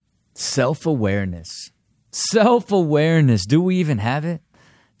Self-awareness. Self-awareness. Do we even have it?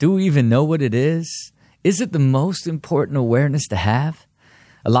 Do we even know what it is? Is it the most important awareness to have?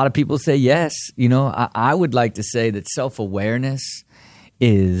 A lot of people say yes. I would like to say that self-awareness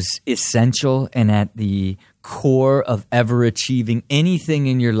is essential and at the core of ever achieving anything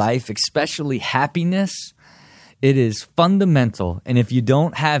in your life, especially happiness. It is fundamental. And if you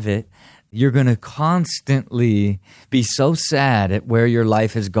don't have it, you're going to constantly be so sad at where your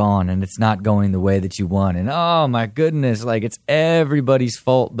life has gone and it's not going the way that you want. And oh my goodness, like it's everybody's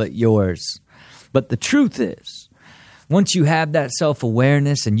fault but yours. But the truth is, once you have that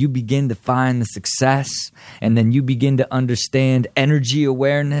self-awareness and you begin to find the success, and then you begin to understand energy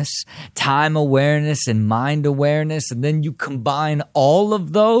awareness, time awareness, and mind awareness, and then you combine all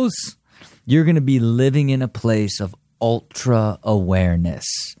of those, you're going to be living in a place of ultra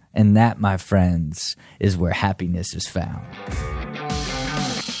awareness. And that, my friends, is where happiness is found.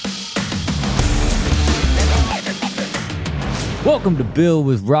 Welcome to Bill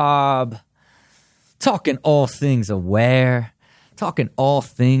with Rob. Talking all things aware. Talking all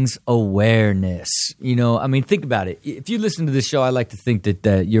things awareness. Think about it. If you listen to this show, I like to think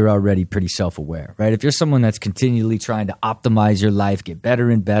that you're already pretty self-aware, right? If you're someone that's continually trying to optimize your life, get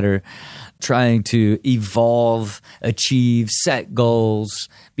better and better, trying to evolve, achieve, set goals,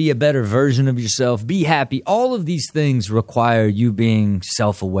 be a better version of yourself, be happy, all of these things require you being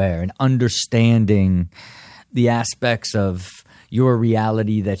self-aware and understanding the aspects of your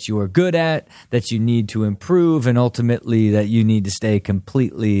reality that you are good at, that you need to improve, and ultimately that you need to stay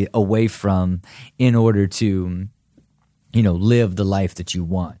completely away from in order to, live the life that you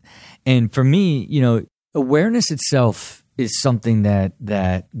want. And for me, awareness itself is something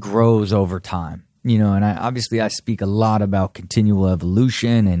that grows over time. And I speak a lot about continual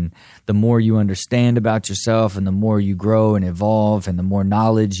evolution, and the more you understand about yourself and the more you grow and evolve and the more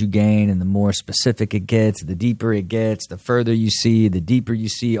knowledge you gain and the more specific it gets, the deeper it gets, the further you see, the deeper you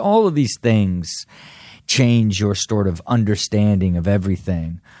see, all of these things change your sort of understanding of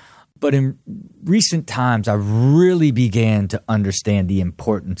everything. But in recent times, I really began to understand the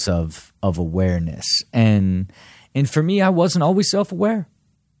importance of awareness. And for me, I wasn't always self-aware.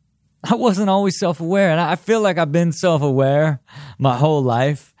 I wasn't always self-aware, and I feel like I've been self-aware my whole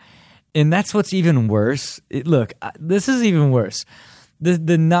life, and that's what's even worse. This is even worse.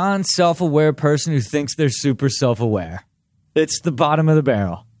 The non-self-aware person who thinks they're super self-aware. It's the bottom of the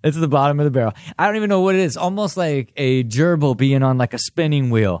barrel. It's the bottom of the barrel. I don't even know what it is. Almost like a gerbil being on like a spinning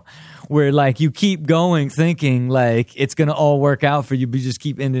wheel where like you keep going thinking like it's going to all work out for you, but you just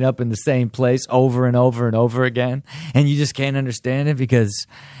keep ending up in the same place over and over and over again. And you just can't understand it because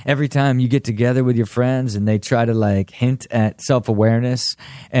every time you get together with your friends and they try to like hint at self-awareness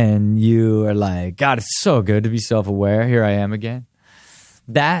and you are like, God, it's so good to be self-aware. Here I am again.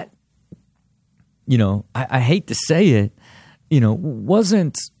 That, I hate to say it,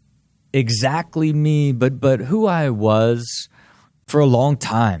 wasn't exactly me, but who I was for a long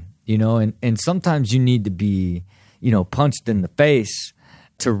time, and sometimes you need to be, punched in the face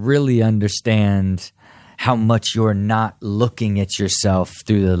to really understand how much you're not looking at yourself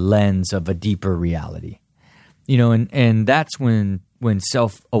through the lens of a deeper reality, and that's when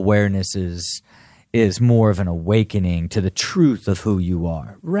self-awareness is more of an awakening to the truth of who you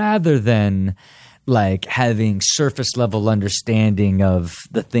are rather than like having surface level understanding of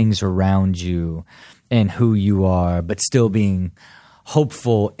the things around you and who you are, but still being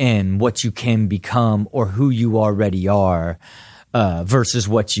hopeful in what you can become or who you already are versus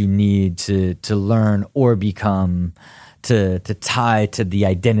what you need to learn or become to tie to the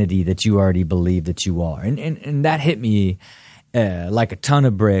identity that you already believe that you are. And that hit me like a ton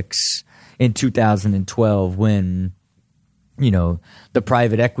of bricks in 2012 when, the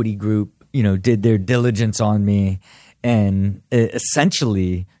private equity group did their diligence on me and it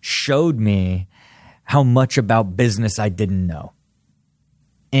essentially showed me how much about business I didn't know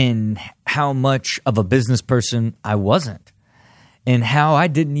and how much of a business person I wasn't and how I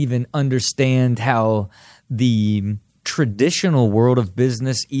didn't even understand how the traditional world of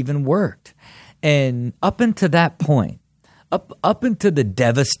business even worked. And up until that point, up into the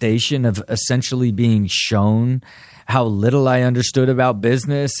devastation of essentially being shown how little I understood about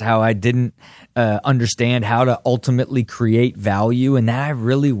business, how I didn't understand how to ultimately create value, and that I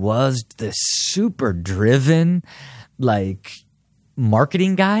really was this super driven, like,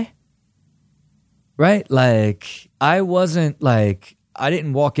 marketing guy, right? Like, I wasn't like, I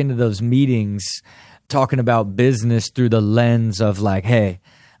didn't walk into those meetings talking about business through the lens of like, hey,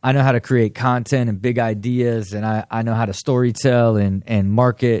 I know how to create content and big ideas, and I know how to storytell and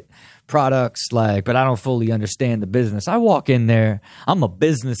market products, like, but I don't fully understand the business. I walk in there, I'm a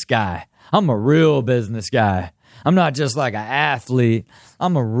business guy. I'm a real business guy. I'm not just like an athlete.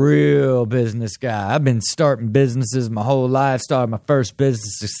 I'm a real business guy. I've been starting businesses my whole life. Started my first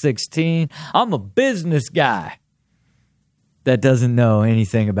business at 16. I'm a business guy that doesn't know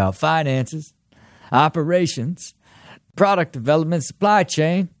anything about finances, operations, product development, supply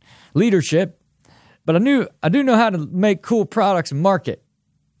chain, leadership. But I do know how to make cool products and market.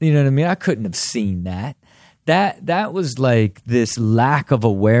 You know what I mean? I couldn't have seen that. That was like this lack of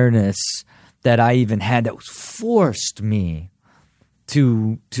awareness that I even had that was forced me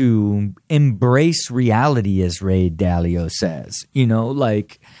to embrace reality, as Ray Dalio says. You know,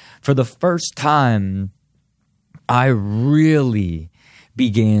 like for the first time, I really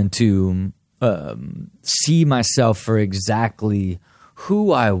began to see myself for exactly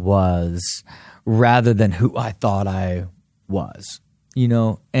who I was rather than who I thought I was, you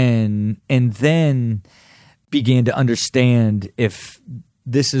know, and then began to understand if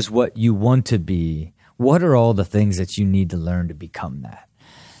this is what you want to be, what are all the things that you need to learn to become that?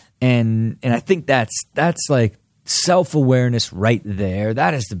 And I think that's like self-awareness right there.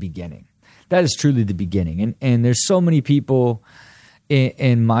 That is the beginning. That is truly the beginning. And there's so many people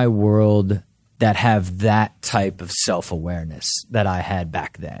in my world that have that type of self-awareness that I had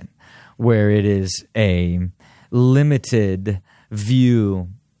back then, where it is a limited view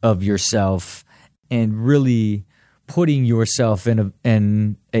of yourself and really putting yourself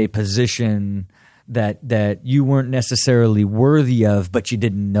in a position that you weren't necessarily worthy of, but you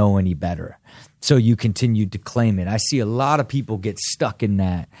didn't know any better. So you continued to claim it. I see a lot of people get stuck in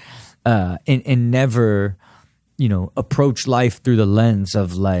that and never, you know, approach life through the lens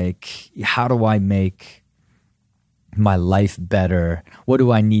of like, how do I make my life better? What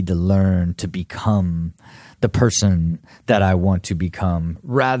do I need to learn to become the person that I want to become,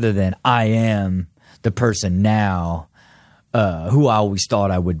 rather than I am the person now who I always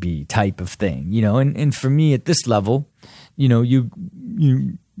thought I would be, type of thing, you know. And for me at this level, you know,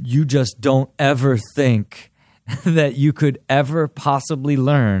 you just don't ever think that you could ever possibly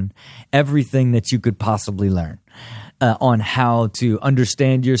learn everything that you could possibly learn on how to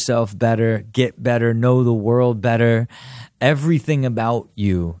understand yourself better, get better, know the world better. Everything about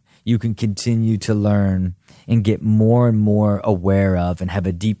you can continue to learn and get more and more aware of and have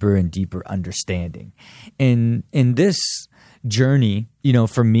a deeper and deeper understanding. And in this journey, you know,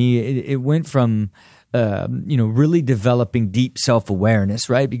 for me, it went from, you know, really developing deep self-awareness,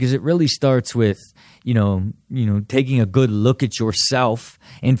 right? Because it really starts with, you know, taking a good look at yourself.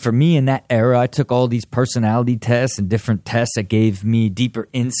 And for me in that era, I took all these personality tests and different tests that gave me deeper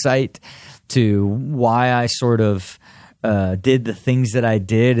insight to why I sort of did the things that I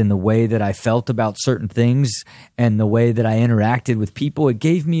did and the way that I felt about certain things and the way that I interacted with people. It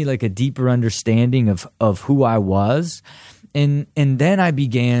gave me like a deeper understanding of who I was. And then I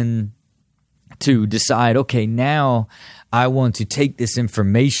began to decide, okay, now I want to take this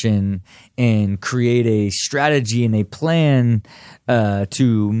information and create a strategy and a plan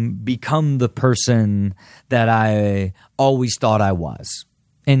to become the person that I always thought I was.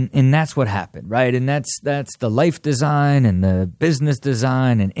 And that's what happened, right? And that's the life design and the business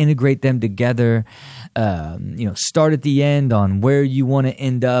design, and integrate them together. You know, start at the end on where you want to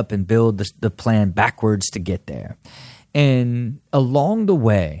end up and build the plan backwards to get there. And along the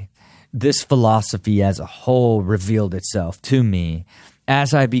way, this philosophy as a whole revealed itself to me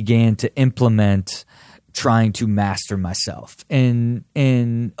as I began to implement trying to master myself. And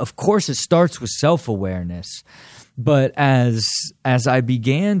of course, it starts with self-awareness. But as I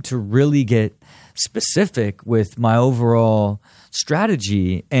began to really get specific with my overall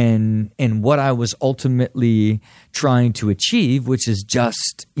strategy and what I was ultimately trying to achieve, which is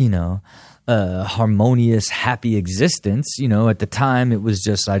just, you know, a harmonious, happy existence. You know, at the time it was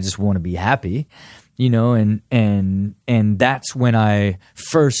just, I just want to be happy, you know, and that's when I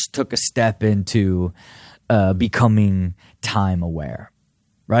first took a step into becoming time aware.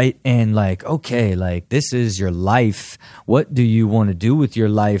 Right? And like, okay, like this is your life. What do you want to do with your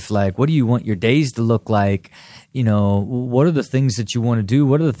life? Like, what do you want your days to look like? You know, what are the things that you want to do?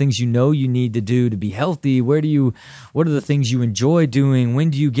 What are the things you know you need to do to be healthy? What are the things you enjoy doing? When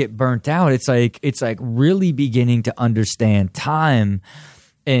do you get burnt out? It's like really beginning to understand time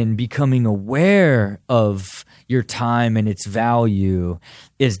and becoming aware of your time and its value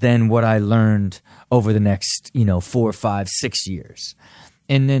is then what I learned over the next, 4, 5, 6 years.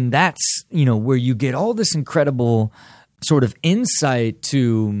 And then that's, where you get all this incredible sort of insight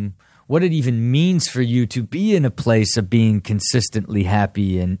to what it even means for you to be in a place of being consistently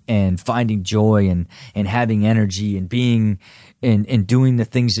happy and finding joy and having energy and being and doing the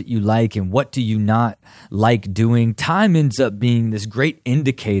things that you like, and what do you not like doing. Time ends up being this great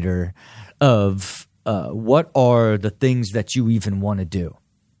indicator of what are the things that you even want to do,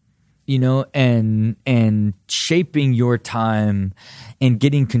 and shaping your time and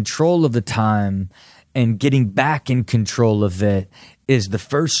getting control of the time and getting back in control of it is the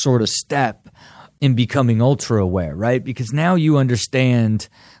first sort of step in becoming ultra aware, right? Because now you understand,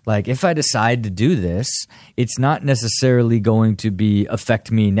 like, if I decide to do this, it's not necessarily going to affect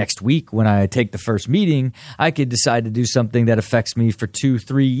me next week when I take the first meeting. I could decide to do something that affects me for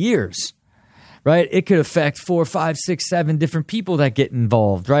 2-3 years, right? It could affect 4, 5, 6, 7 different people that get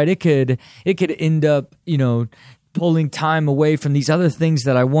involved, right? It could end up, pulling time away from these other things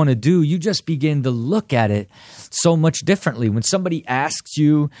that I want to do. You just begin to look at it so much differently. When somebody asks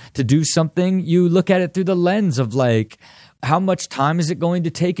you to do something, you look at it through the lens of, like, how much time is it going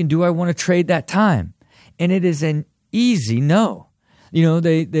to take, and do I want to trade that time? And it is an easy no.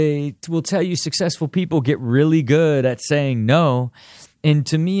 They will tell you successful people get really good at saying no. And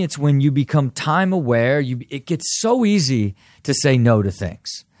to me, it's when you become time aware, it gets so easy to say no to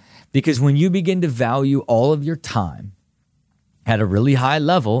things. Because when you begin to value all of your time at a really high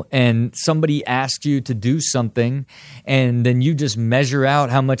level, and somebody asks you to do something, and then you just measure out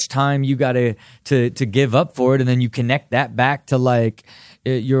how much time you got to give up for it, and then you connect that back to, like,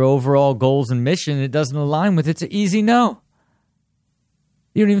 your overall goals and mission, it doesn't align with it, it's an easy no.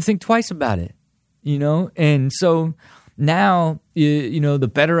 You don't even think twice about it, And so now,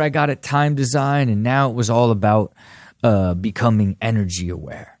 the better I got at time design, and now it was all about becoming energy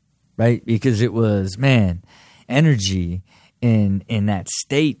aware. Right? Because it was, energy in that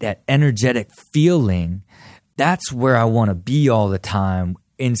state, that energetic feeling, that's where I want to be all the time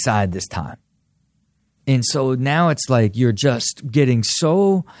inside this time. And so now it's like you're just getting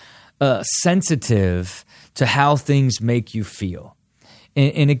so sensitive to how things make you feel.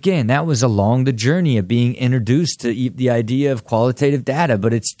 And again, that was along the journey of being introduced to the idea of qualitative data,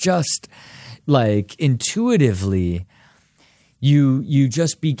 but it's just like intuitively, you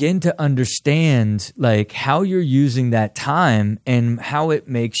just begin to understand, like, how you're using that time and how it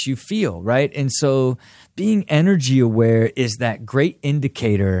makes you feel, right? And so being energy aware is that great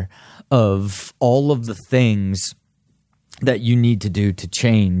indicator of all of the things that you need to do to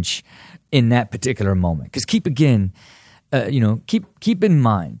change in that particular moment. Because keep in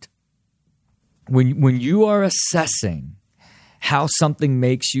mind, when you are assessing how something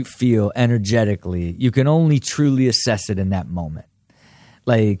makes you feel energetically, you can only truly assess it in that moment.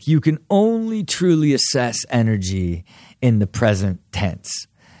 Like, you can only truly assess energy in the present tense,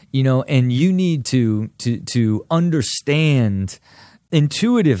 and you need to understand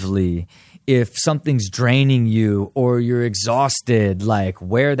intuitively if something's draining you or you're exhausted, like,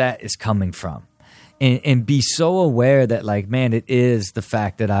 where that is coming from. And be so aware that, like, it is the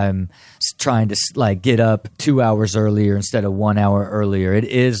fact that I'm trying to, like, get up 2 hours earlier instead of 1 hour earlier. It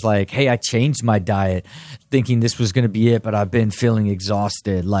is like, hey, I changed my diet thinking this was going to be it, but I've been feeling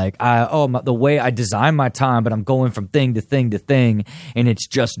exhausted. Like, the way I design my time, but I'm going from thing to thing to thing, and it's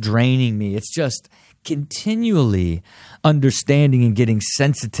just draining me. It's just continually understanding and getting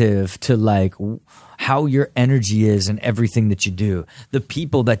sensitive to, like, how your energy is and everything that you do, the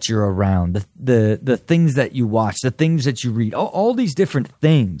people that you're around, the things that you watch, the things that you read, all these different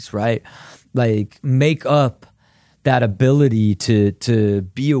things, right? Like, make up that ability to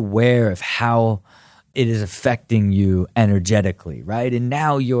be aware of how it is affecting you energetically, right? And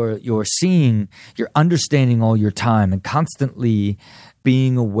now you're understanding all your time and constantly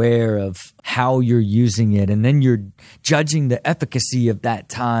being aware of how you're using it. And then you're judging the efficacy of that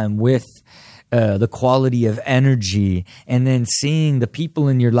time with the quality of energy, and then seeing the people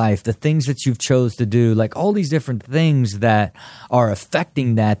in your life, the things that you've chose to do, like all these different things that are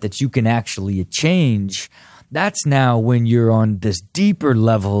affecting that you can actually change. That's now when you're on this deeper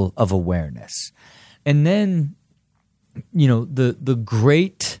level of awareness. And then, the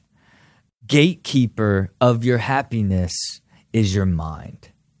great gatekeeper of your happiness is your mind.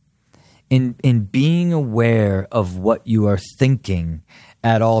 In being aware of what you are thinking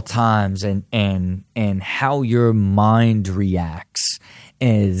at all times and how your mind reacts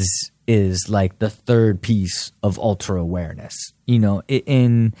is like the third piece of ultra awareness.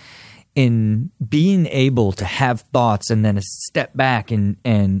 In being able to have thoughts and then step back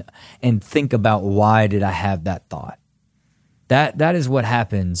and think about, why did I have that thought? That is what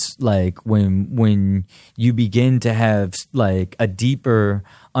happens like when you begin to have like a deeper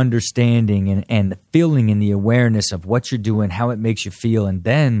understanding and the feeling and the awareness of what you're doing, how it makes you feel, and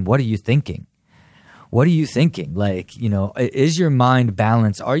then what are you thinking? What are you thinking? Like, is your mind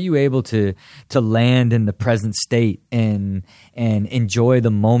balanced? Are you able to land in the present state and enjoy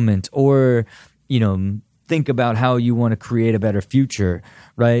the moment, or, think about how you want to create a better future,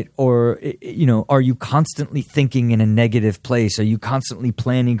 right? Or, are you constantly thinking in a negative place? Are you constantly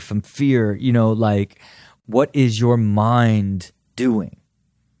planning from fear? Like, what is your mind doing?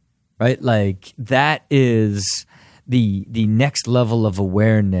 Right? Like, that is the next level of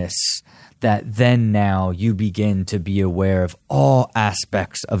awareness, that then now you begin to be aware of all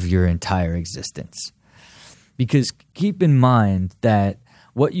aspects of your entire existence. Because keep in mind that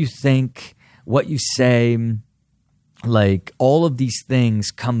what you think, what you say, like all of these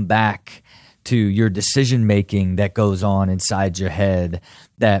things come back to your decision making that goes on inside your head,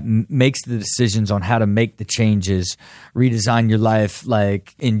 that makes the decisions on how to make the changes, redesign your life,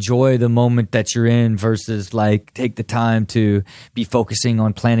 like enjoy the moment that you're in versus like take the time to be focusing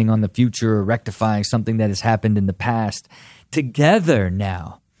on planning on the future or rectifying something that has happened in the past. Together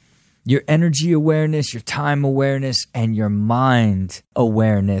now, your energy awareness, your time awareness, and your mind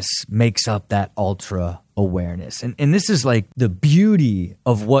awareness makes up that ultra awareness. And this is like the beauty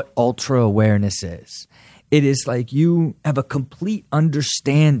of what ultra awareness is. It is like you have a complete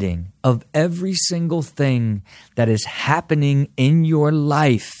understanding of every single thing that is happening in your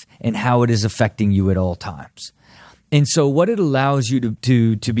life and how it is affecting you at all times. And so what it allows you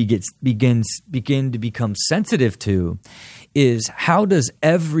to begin to become sensitive to is, how does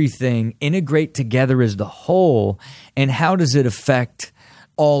everything integrate together as the whole, and how does it affect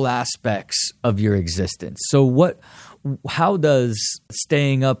all aspects of your existence? So how does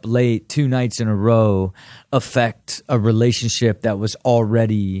staying up late 2 nights in a row affect a relationship that was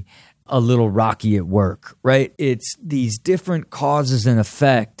already a little rocky at work, right? It's these different causes and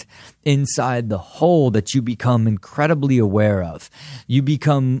effect inside the whole that you become incredibly aware of. You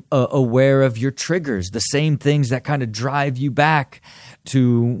become aware of your triggers, the same things that kind of drive you back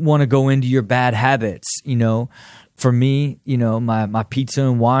to want to go into your bad habits. For me, my pizza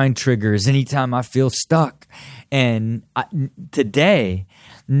and wine triggers anytime I feel stuck. And today,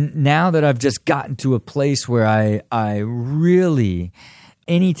 now that I've just gotten to a place where I really,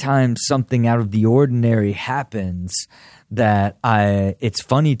 anytime something out of the ordinary happens, that it's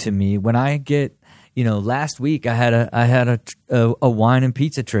funny to me when I get, last week I had a wine and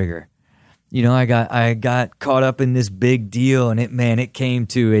pizza trigger. I got caught up in this big deal, and it came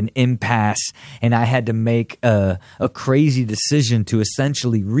to an impasse, and I had to make a crazy decision to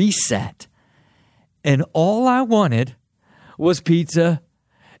essentially reset. And all I wanted was pizza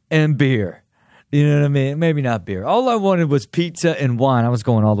and beer. You know what I mean? Maybe not beer. All I wanted was pizza and wine. I was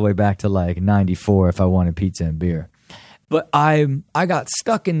going all the way back to like 94 if I wanted pizza and beer. But I got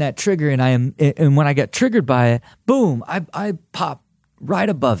stuck in that trigger, and when I got triggered by it, boom, I pop right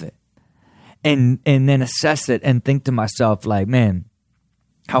above it. And then assess it and think to myself, like, man,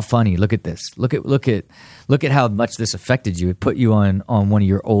 how funny. Look at this. Look at how much this affected you. It put you on one of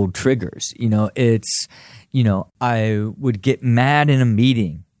your old triggers. I would get mad in a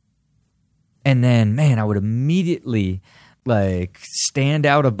meeting, and then, man, I would immediately like stand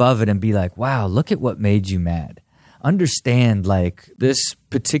out above it and be like, wow, look at what made you mad. Understand, like, this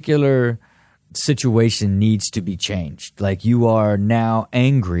particular situation needs to be changed. Like, you are now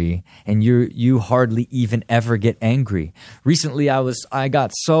angry, and you hardly even ever get angry. Recently I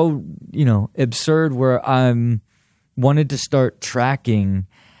got so, absurd where I wanted to start tracking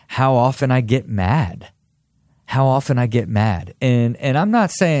how often I get mad. And I'm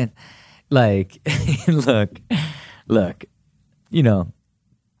not saying like, look,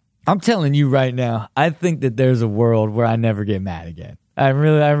 I'm telling you right now, I think that there's a world where I never get mad again. I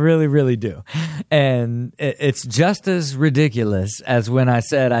really, really do. And it's just as ridiculous as when I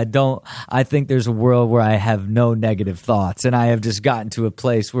said I think there's a world where I have no negative thoughts, and I have just gotten to a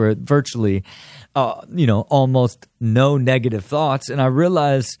place where virtually, almost no negative thoughts. And I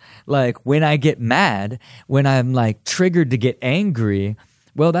realize, like, when I get mad, when I'm like triggered to get angry,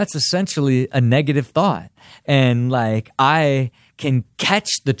 well, that's essentially a negative thought. And like, I can catch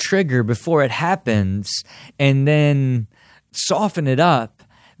the trigger before it happens and then soften it up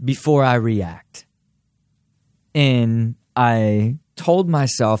before I react. And I told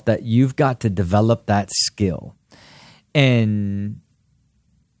myself that you've got to develop that skill. And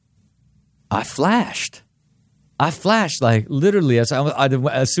I flashed like literally as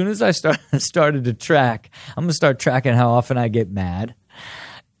soon as I started to track, I'm going to start tracking how often I get mad.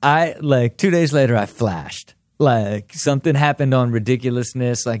 2 days later, I flashed. Like something happened on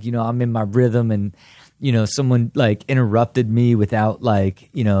Ridiculousness. Like, I'm in my rhythm and, someone like interrupted me without like,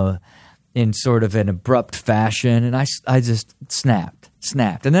 in sort of an abrupt fashion. And I just snapped.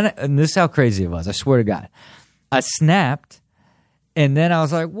 And this is how crazy it was. I swear to God. I snapped. And then I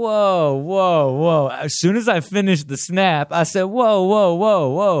was like, whoa. As soon as I finished the snap, I said,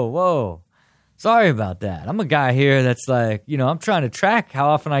 whoa. Sorry about that. I'm a guy here that's like, I'm trying to track how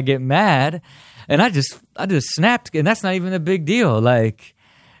often I get mad. And I just snapped. And that's not even a big deal. Like,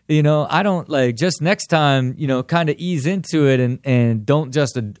 I don't like just next time, kind of ease into it and don't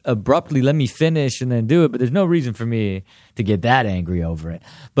just abruptly let me finish and then do it. But there's no reason for me to get that angry over it.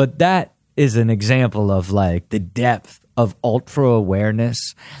 But that is an example of like the depth of ultra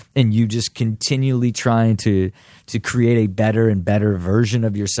awareness and you just continually trying to create a better and better version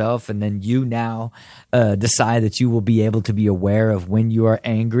of yourself. And then you now decide that you will be able to be aware of when you are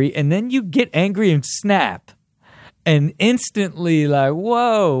angry. And then you get angry and snap. And instantly like,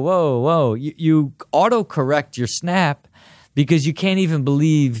 whoa. You auto-correct your snap because you can't even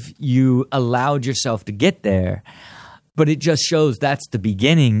believe you allowed yourself to get there. But it just shows that's the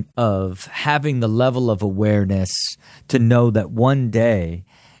beginning of having the level of awareness to know that one day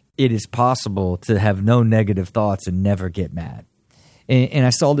it is possible to have no negative thoughts and never get mad. And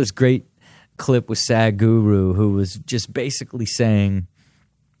I saw this great clip with Sadhguru who was just basically saying,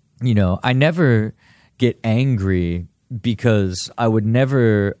 I never get angry because I would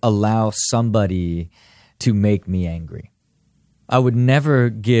never allow somebody to make me angry. I would never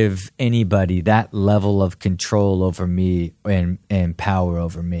give anybody that level of control over me and power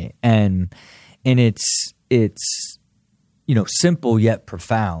over me. And it's simple yet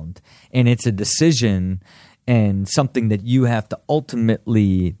profound. And it's a decision and something that you have to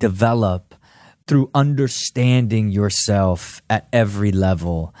ultimately develop through understanding yourself at every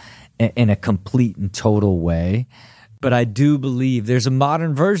level in a complete and total way. But I do believe there's a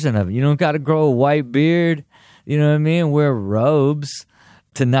modern version of it. You don't got to grow a white beard. You know what I mean? Wear robes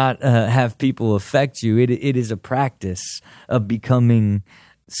to not have people affect you. It is a practice of becoming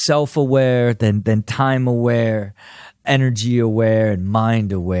self-aware, then time-aware, energy-aware, and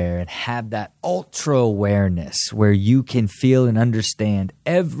mind-aware, and have that ultra-awareness where you can feel and understand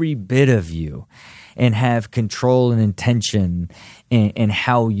every bit of you and have control and intention in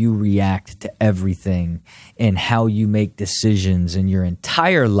how you react to everything and how you make decisions in your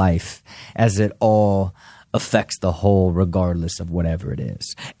entire life as it all affects the whole regardless of whatever it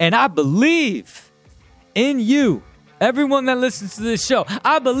is. And I believe in you. Everyone that listens to this show,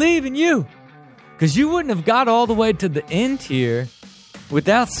 I believe in you. Because you wouldn't have got all the way to the end here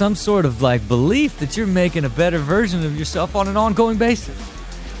without some sort of like belief that you're making a better version of yourself on an ongoing basis.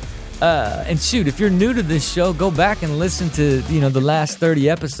 And shoot, if you're new to this show, go back and listen to, the last 30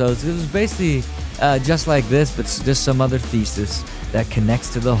 episodes. It was basically just like this, but just some other thesis that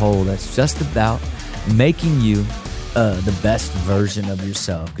connects to the whole. That's just about making you the best version of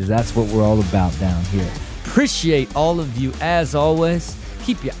yourself, because that's what we're all about down here. Appreciate all of you as always.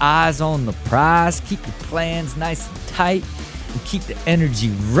 Keep your eyes on the prize. Keep your plans nice and tight, and keep the energy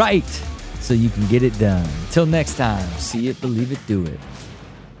right so you can get it done. Until next time, see it, believe it, do it.